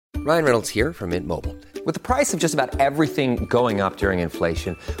Ryan Reynolds here from Mint Mobile. With the price of just about everything going up during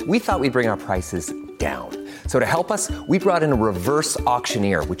inflation, we thought we'd bring our prices down. So to help us, we brought in a reverse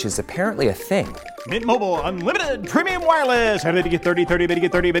auctioneer, which is apparently a thing. Mint Mobile Unlimited Premium Wireless. How to get 30, 30, bit to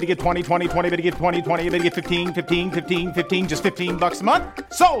get 30, bit to get 20, 20, 20, bit to get 20, 20, bit to get 15, 15, 15, 15, just $15 a month?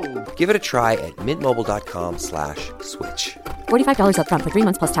 Sold! Give it a try at mintmobile.com/switch. $45 up front for 3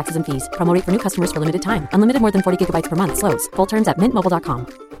 months plus taxes and fees. Promo rate for new customers for limited time. Unlimited more than 40 gigabytes per month. Slows full terms at mintmobile.com.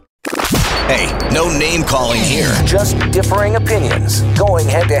 Hey, no name calling here. Just differing opinions going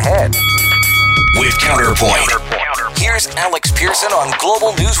head to head. With Counterpoint. Here's Alex Pearson on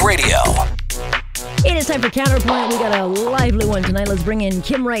Global News Radio. It is time for Counterpoint. We got a lively one tonight. Let's bring in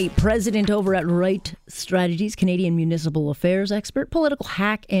Kim Wright, president over at Wright Strategies, Canadian municipal affairs expert, political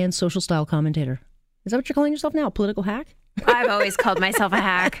hack, and social style commentator. Is that what you're calling yourself now? A political hack? I've always called myself a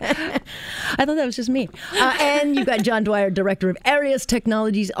hack. I thought that was just me. And you've got John Dwyer, director of Arius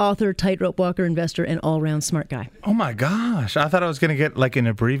Technologies, author, tightrope walker, investor, and all-round smart guy. Oh my gosh. I thought I was going to get like an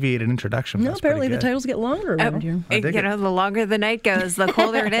abbreviated introduction. No, apparently the titles get longer around here. The longer the night goes, the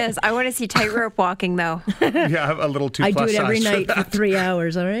colder it is. I want to see tightrope walking, though. Yeah, a little too I plus do it every size night for 3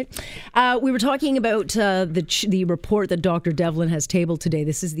 hours, all right? We were talking about the report that Dr. Devlin has tabled today.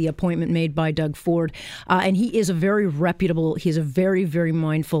 This is the appointment made by Doug Ford. And he is a very reputable, he's a very, very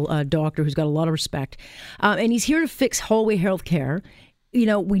mindful doctor who's got a lot of respect. And he's here to fix hallway health care. You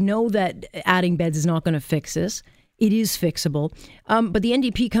know, we know that adding beds is not going to fix this. It is fixable. But the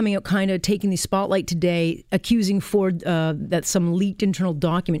NDP coming out kind of taking the spotlight today, accusing Ford that some leaked internal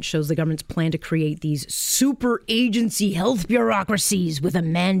document shows the government's plan to create these super agency health bureaucracies with a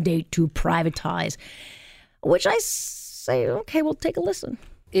mandate to privatize. Which I say, okay, we'll take a listen.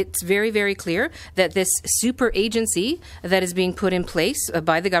 It's very, very clear that this super agency that is being put in place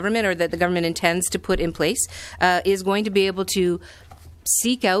by the government, or that the government intends to put in place, is going to be able to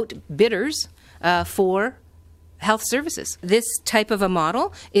seek out bidders for health services. This type of a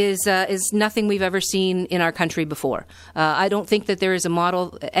model is nothing we've ever seen in our country before. I don't think that there is a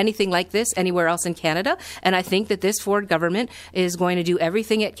model, anything like this, anywhere else in Canada. And I think that this Ford government is going to do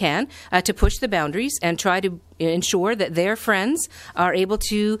everything it can to push the boundaries and try to ensure that their friends are able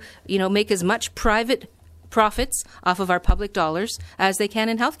to, make as much private profits off of our public dollars as they can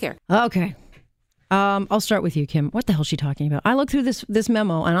in healthcare. Okay. I'll start with you, Kim. What the hell is she talking about? I looked through this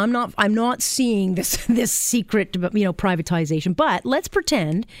memo, and I'm not seeing this secret, privatization. But let's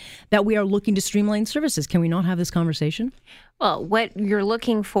pretend that we are looking to streamline services. Can we not have this conversation? Well, what you're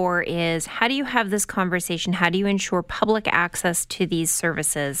looking for is, how do you have this conversation? How do you ensure public access to these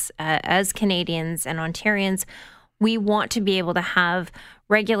services? As Canadians and Ontarians, we want to be able to have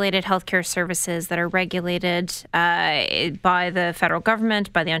regulated healthcare services that are regulated by the federal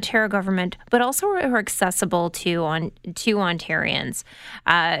government, by the Ontario government, but also are accessible to Ontarians.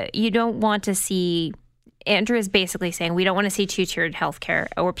 You don't want to see, Andrew is basically saying, we don't want to see two-tiered healthcare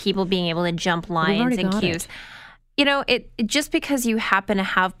or people being able to jump lines and queues. It just because you happen to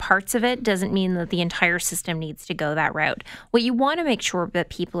have parts of it doesn't mean that the entire system needs to go that route. What you want to make sure that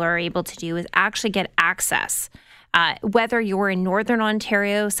people are able to do is actually get access. Whether you're in Northern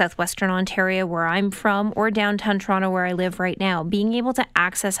Ontario, Southwestern Ontario, where I'm from, or downtown Toronto, where I live right now, being able to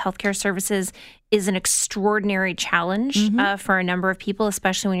access healthcare services is an extraordinary challenge for a number of people,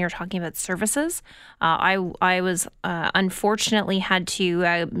 especially when you're talking about services. I was unfortunately had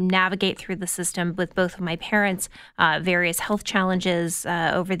to navigate through the system with both of my parents, various health challenges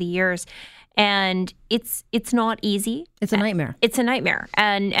over the years. And it's not easy. It's a nightmare. It's a nightmare.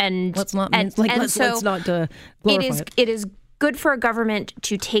 And let's not glorify it is good for a government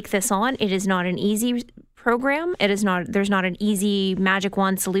to take this on. It is not an easy program. There's not an easy magic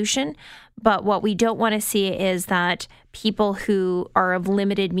wand solution. But what we don't want to see is that people who are of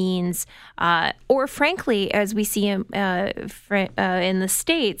limited means, or frankly, as we see in the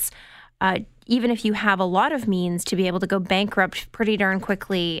States, even if you have a lot of means, to be able to go bankrupt pretty darn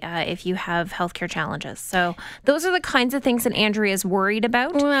quickly if you have healthcare challenges. So those are the kinds of things that Andrea is worried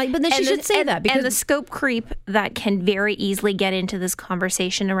about. Well, but then she should say that. And the scope creep that can very easily get into this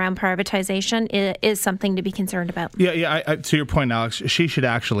conversation around privatization is something to be concerned about. Yeah. To your point, Alex, she should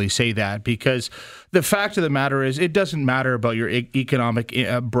actually say that, because the fact of the matter is, it doesn't matter about your economic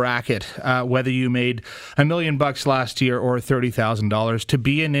bracket, whether you made $1 million last year or $30,000. To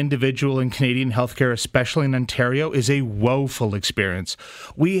be an individual in Canadian healthcare, especially in Ontario, is a woeful experience.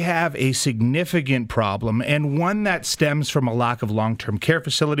 We have a significant problem, and one that stems from a lack of long-term care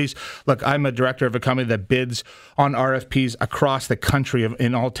facilities. Look, I'm a director of a company that bids on RFPs across the country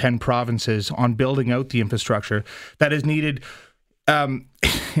in all 10 provinces on building out the infrastructure that is needed in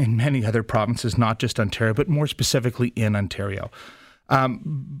many other provinces, not just Ontario, but more specifically in Ontario.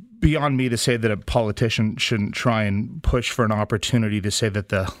 beyond me to say that a politician shouldn't try and push for an opportunity to say that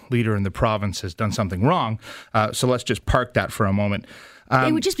the leader in the province has done something wrong. So let's just park that for a moment.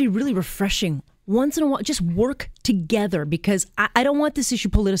 It would just be really refreshing once in a while, just work together, because I don't want this issue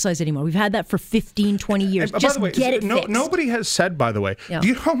politicized anymore. We've had that for 15, 20 years. Just by the way, get it fixed. Nobody has said, by the way, do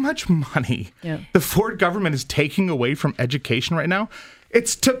you know how much money the Ford government is taking away from education right now?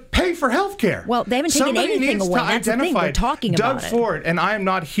 It's to pay for health care. Well, they haven't taken anything away. That's the thing. We're talking about Doug Ford, and I am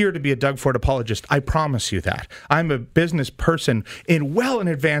not here to be a Doug Ford apologist. I promise you that. I'm a business person well in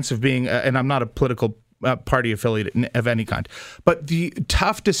advance of being, and I'm not a political party affiliate of any kind. But the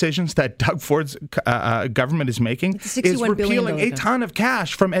tough decisions that Doug Ford's government is making is repealing a ton of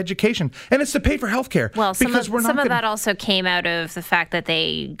cash from education. And it's to pay for healthcare. Well, some of that also came out of the fact that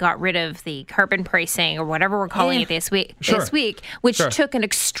they got rid of the carbon pricing, or whatever we're calling it this week, which took an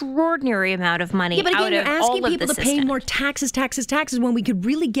extraordinary amount of money out of all of the system. But again, you're asking people to pay more taxes when we could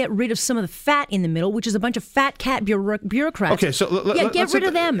really get rid of some of the fat in the middle, which is a bunch of fat cat bureaucrats. Okay, so get rid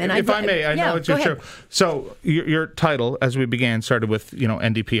of them. And if I may, I know it's your show. So your title, as we began, started with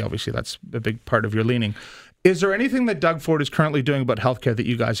NDP. Obviously, that's a big part of your leaning. Is there anything that Doug Ford is currently doing about healthcare that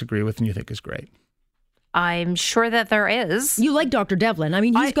you guys agree with and you think is great? I'm sure that there is. You like Dr. Devlin. I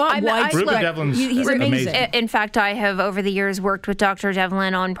mean, he's got widespread. He's amazing. In fact, I have over the years worked with Dr.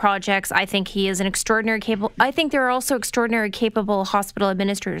 Devlin on projects. I think he is an extraordinary capable. I think there are also extraordinary capable hospital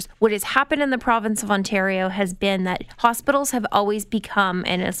administrators. What has happened in the province of Ontario has been that hospitals have always become,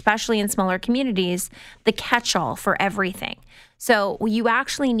 and especially in smaller communities, the catch-all for everything. So you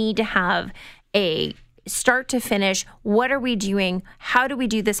actually need to have a start to finish. What are we doing? How do we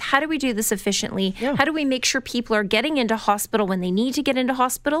do this? How do we do this efficiently? Yeah. How do we make sure people are getting into hospital when they need to get into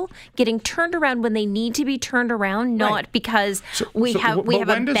hospital, getting turned around when they need to be turned around, not because we have a bed situation.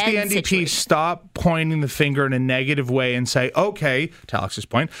 When does the NDP stop pointing the finger in a negative way and say, okay, to Alex's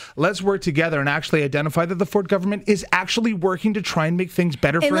point, let's work together and actually identify that the Ford government is actually working to try and make things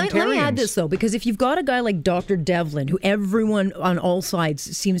better for Ontarians? Let me add this, though, because if you've got a guy like Dr. Devlin, who everyone on all sides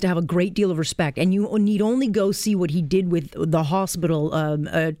seems to have a great deal of respect, and you need only go see what he did with the hospital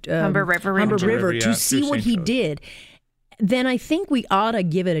Humber River to see what he did, then I think we ought to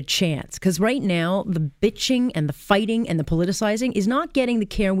give it a chance. Because right now, the bitching and the fighting and the politicizing is not getting the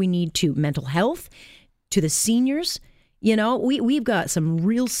care we need to mental health, to the seniors. We've got some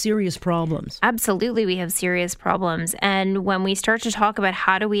real serious problems. Absolutely, we have serious problems. And when we start to talk about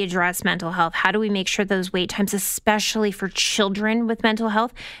how do we address mental health, how do we make sure those wait times, especially for children with mental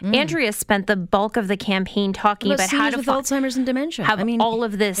health, Andrea spent the bulk of the campaign talking about how to with Alzheimer's and dementia. Have all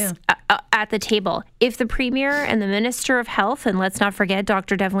of this at the table. If the Premier and the Minister of Health, and let's not forget,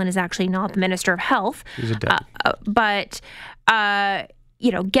 Dr. Devlin is actually not the Minister of Health, he's a deputy.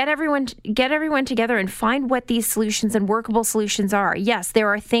 Get everyone together and find what these solutions and workable solutions are. Yes, there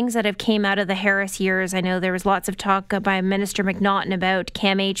are things that have came out of the Harris years. I know there was lots of talk by Minister McNaughton about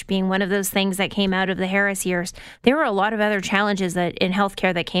CAMH being one of those things that came out of the Harris years. There were a lot of other challenges in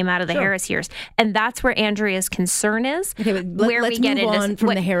healthcare that came out of the Harris years, and that's where Andrea's concern is. Okay, but let's move on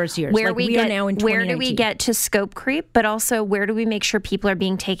from the Harris years. Where we are now in 2019. Where do we get to scope creep, but also where do we make sure people are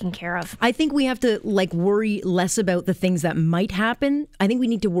being taken care of? I think we have to worry less about the things that might happen. I think we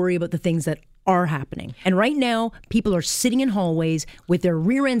need to worry about the things that are happening. And right now, people are sitting in hallways with their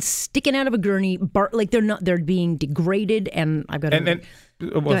rear ends sticking out of a gurney, they're being degraded. And I've got to.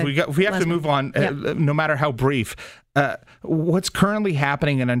 If we have to move on, no matter how brief, what's currently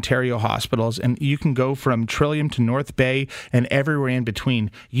happening in Ontario hospitals, and you can go from Trillium to North Bay and everywhere in between,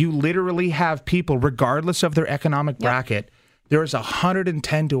 you literally have people, regardless of their economic bracket, there is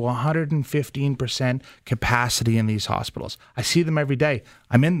 110 to 115% capacity in these hospitals. I see them every day.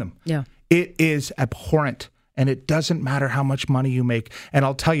 I'm in them. Yeah. It is abhorrent, and it doesn't matter how much money you make. And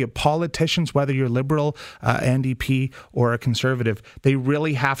I'll tell you, politicians, whether you're Liberal, NDP, or a Conservative, they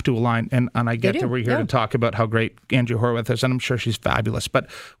really have to align. And I get that we're here to talk about how great Andrea Horwath is, and I'm sure she's fabulous. But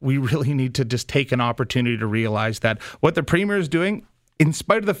we really need to just take an opportunity to realize that what the Premier is doing, in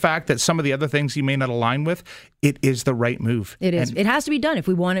spite of the fact that some of the other things he may not align with, it is the right move. It is. It has to be done if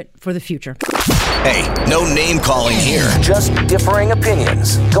we want it for the future. Hey, no name calling here. Just differing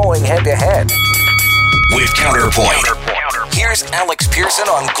opinions going head to head. With Counterpoint. Here's Alex Pearson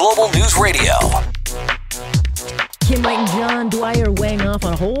on Global News Radio. Kim Wright and John Dwyer weighing off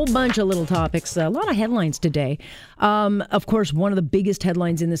on a whole bunch of little topics. A lot of headlines today. Of course, one of the biggest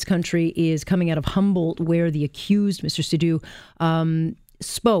headlines in this country is coming out of Humboldt, where the accused, Mr. Sidhu,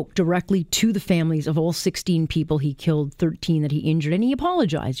 spoke directly to the families of all 16 people he killed, 13 that he injured, and he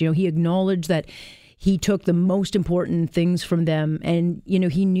apologized. He acknowledged that he took the most important things from them, and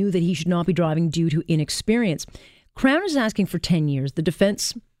he knew that he should not be driving due to inexperience. Crown is asking for 10 years. The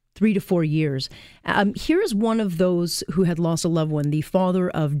defense 3 to 4 years. Here is one of those who had lost a loved one, the father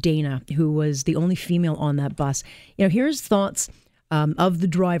of Dana, who was the only female on that bus. Here's thoughts of the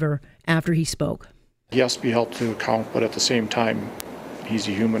driver after he spoke. He has to be held to account, but at the same time, he's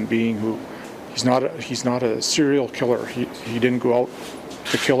a human being who he's not a serial killer. He didn't go out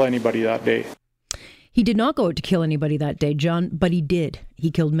to kill anybody that day. He did not go out to kill anybody that day, John, but he did.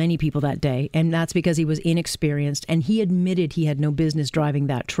 He killed many people that day, and that's because he was inexperienced, and he admitted he had no business driving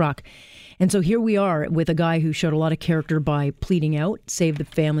that truck. And so here we are with a guy who showed a lot of character by pleading out, saved the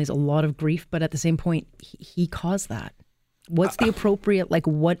families a lot of grief, but at the same point, he caused that. What's the appropriate,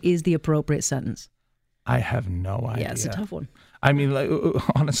 what is the appropriate sentence? I have no idea. Yeah, it's a tough one. I mean,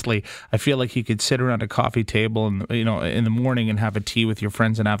 honestly, I feel like you could sit around a coffee table and in the morning and have a tea with your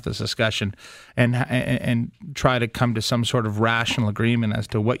friends and have this discussion and try to come to some sort of rational agreement as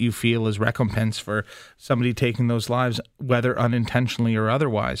to what you feel is recompense for somebody taking those lives, whether unintentionally or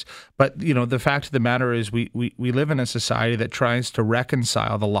otherwise. But the fact of the matter is, we live in a society that tries to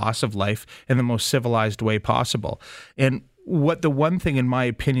reconcile the loss of life in the most civilized way possible. And the one thing, in my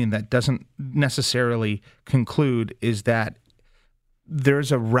opinion, that doesn't necessarily conclude is that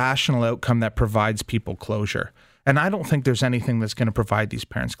there's a rational outcome that provides people closure. And I don't think there's anything that's going to provide these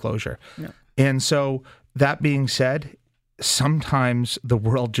parents closure. No. And so that being said, sometimes the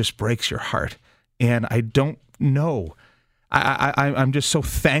world just breaks your heart. And I don't know. I'm just so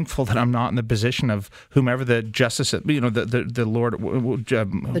thankful that I'm not in the position of whomever the justice, the Lord, the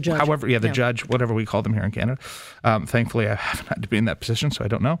judge. However, the judge, whatever we call them here in Canada. Thankfully, I haven't had to be in that position, so I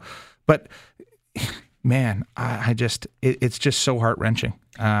don't know. But man, it's just so heart-wrenching.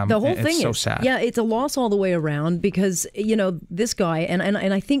 The whole thing is so sad. Yeah, it's a loss all the way around because, this guy, and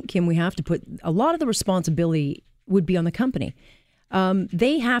I think, Kim, we have to put a lot of the responsibility would be on the company.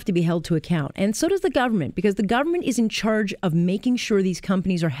 They have to be held to account. And so does the government, because the government is in charge of making sure these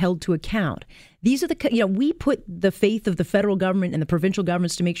companies are held to account. These are we put the faith of the federal government and the provincial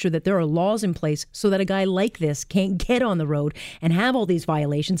governments to make sure that there are laws in place so that a guy like this can't get on the road and have all these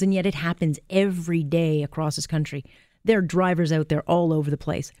violations. And yet it happens every day across this country. There are drivers out there all over the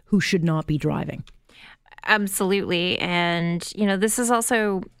place who should not be driving. Absolutely. And, this is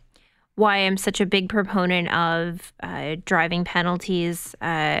also why I'm such a big proponent of driving penalties,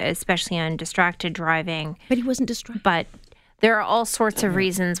 especially on distracted driving. But he wasn't distracted. But there are all sorts of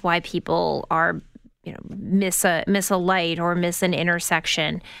reasons why people are, miss a light or miss an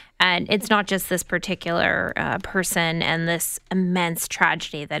intersection. And it's not just this particular person and this immense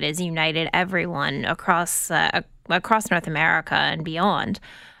tragedy that has united everyone across North America and beyond.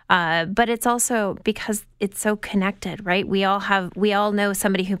 But it's also because it's so connected, right? We all know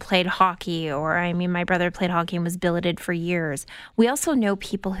somebody who played hockey, my brother played hockey and was billeted for years. We also know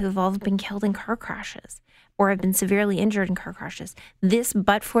people who've all been killed in car crashes or have been severely injured in car crashes. This,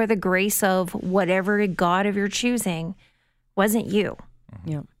 but for the grace of whatever God of your choosing, wasn't you.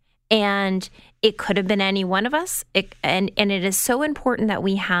 Yeah. And it could have been any one of us. And it is so important that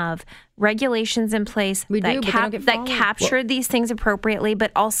we have regulations in place that capture these things appropriately.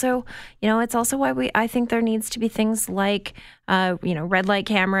 But also, it's also why I think there needs to be things like, red light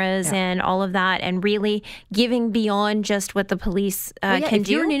cameras and all of that, and really giving beyond just what the police can do. If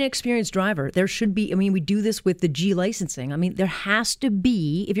you're an inexperienced driver, there should be, we do this with the G licensing. There has to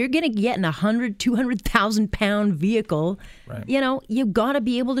be, if you're going to get in a 100, 200,000 pound vehicle, right, you've got to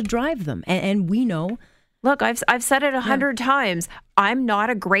be able to drive them. And we know. Look, I've said it 100 times. I'm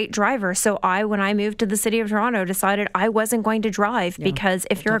not a great driver. So when I moved to the city of Toronto, decided I wasn't going to drive because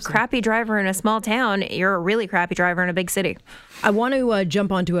if you're a crappy driver in a small town, you're a really crappy driver in a big city. I want to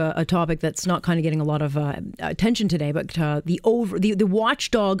jump onto a topic that's not kind of getting a lot of attention today, but the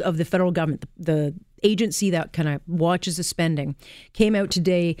watchdog of the federal government, the agency that kind of watches the spending, came out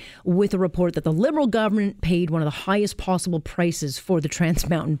today with a report that the Liberal government paid one of the highest possible prices for the Trans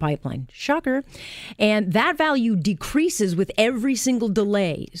Mountain Pipeline. Shocker. And that value decreases with every single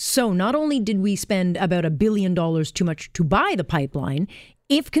delay. So not only did we spend about $1 billion too much to buy the pipeline,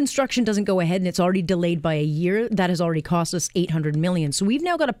 if construction doesn't go ahead and it's already delayed by a year, that has already cost us $800 million. So we've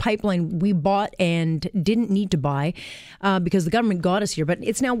now got a pipeline we bought and didn't need to buy because the government got us here, but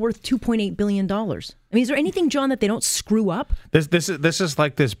it's now worth $2.8 billion. Is there anything, John, that they don't screw up? This is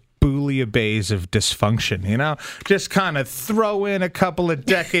like this bouillabaisse of dysfunction, just kind of throw in a couple of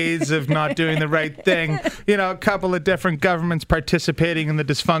decades of not doing the right thing, a couple of different governments participating in the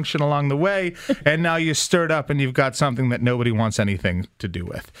dysfunction along the way, and now you stir it up and you've got something that nobody wants anything to do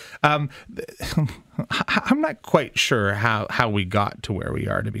with. I'm not quite sure how we got to where we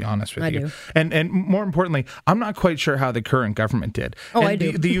are, to be honest with you. And more importantly, I'm not quite sure how the current government did. I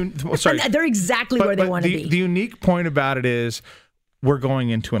do. Sorry. They're exactly where they want to be. The unique point about it is, we're going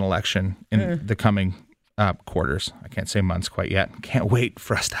into an election in the coming quarters. I can't say months quite yet. Can't wait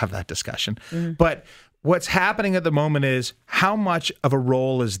for us to have that discussion. But what's happening at the moment is how much of a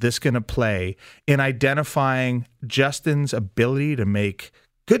role is this going to play in identifying Justin's ability to make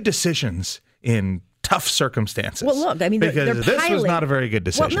good decisions in tough circumstances? Well, look, I mean, because this was not a very good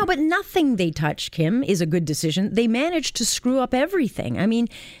decision. Well, no, but nothing they touch, Kim, is a good decision. They managed to screw up everything. I mean,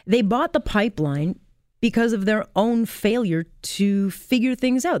 they bought the pipeline because of their own failure to figure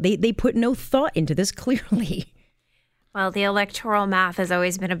things out. They put no thought into this, clearly. Well, the electoral math has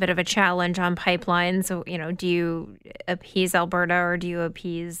always been a bit of a challenge on pipelines. So, do you appease Alberta or do you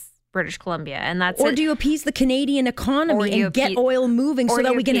appease British Columbia? And or do you appease the Canadian economy and get oil moving so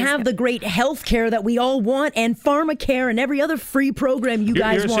that we can have the great health care that we all want and pharmacare and every other free program you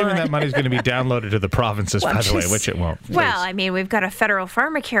guys want? You're assuming that money's going to be downloaded to the provinces, by the way, which it won't. Well, I mean, we've got a federal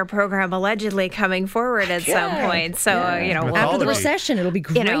pharmacare program allegedly coming forward at some point. So, after the recession, it'll be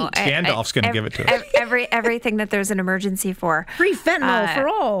great. Gandalf's going to give it to us. Everything that there's an emergency for. Free fentanyl for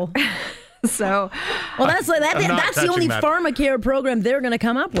all. So, well, that's the only pharmacare program they're going to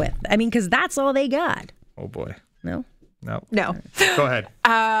come up with. I mean, because that's all they got. Oh boy, no. Go ahead.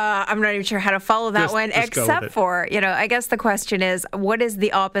 I'm not even sure how to follow that one, except for I guess the question is, what is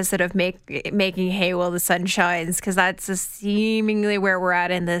the opposite of making hay while the sun shines? Because that's seemingly where we're at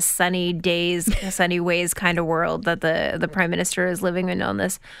in this sunny days, sunny ways kind of world that the Prime Minister is living in on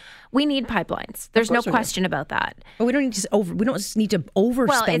this. We need pipelines. There's no question about that. But we don't need to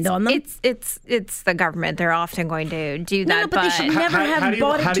overspend on them. It's the government. They're often going to do that. No, but they should never have bought it to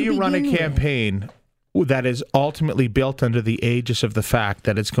begin with. How do you run a campaign that is ultimately built under the aegis of the fact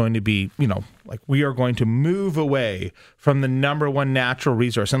that it's going to be, we are going to move away from the number one natural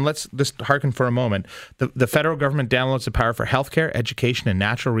resource? And let's just hearken for a moment. The federal government downloads the power for healthcare, education, and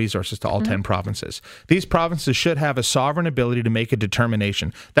natural resources to all 10 provinces. These provinces should have a sovereign ability to make a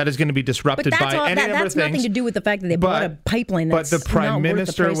determination that is going to be disrupted by any number of things. That's nothing to do with the fact that they bought a pipeline that's But the Prime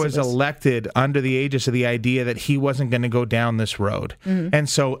Minister was elected under the aegis of the idea that he wasn't going to go down this road. And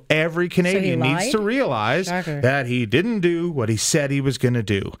so every Canadian needs to realize that he didn't do what he said he was going to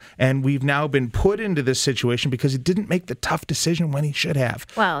do. And we've now been put into this situation because he didn't make the tough decision when he should have,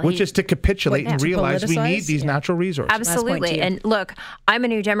 which is to capitulate and realize we need these natural resources. Absolutely. And look, I'm a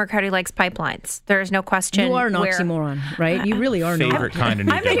New Democrat who likes pipelines. There is no question. You are an oxymoron, right? You really are. Favorite kind of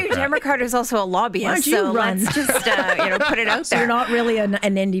New Democrat. I'm a New Democrat who's also a lobbyist. Why don't you run? Let's just put it out there. So you're not really an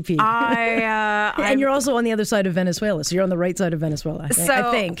NDP. And you're also on the other side of Venezuela. So you're on the right side of Venezuela,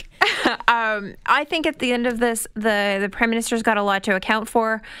 I think. I think at the end of this, the Prime Minister's got a lot to account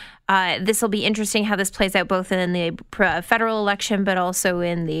for. This will be interesting how this plays out both in the federal election, but also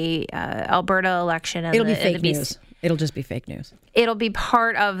in the Alberta election. And it'll be fake news. It'll just be fake news. It'll be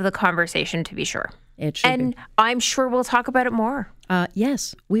part of the conversation, to be sure. It should be. I'm sure we'll talk about it more.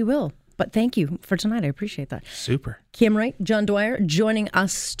 Yes, we will. But thank you for tonight. I appreciate that. Super. Kim Wright, John Dwyer joining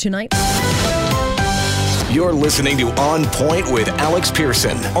us tonight. You're listening to On Point with Alex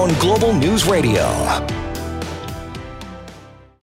Pearson on Global News Radio.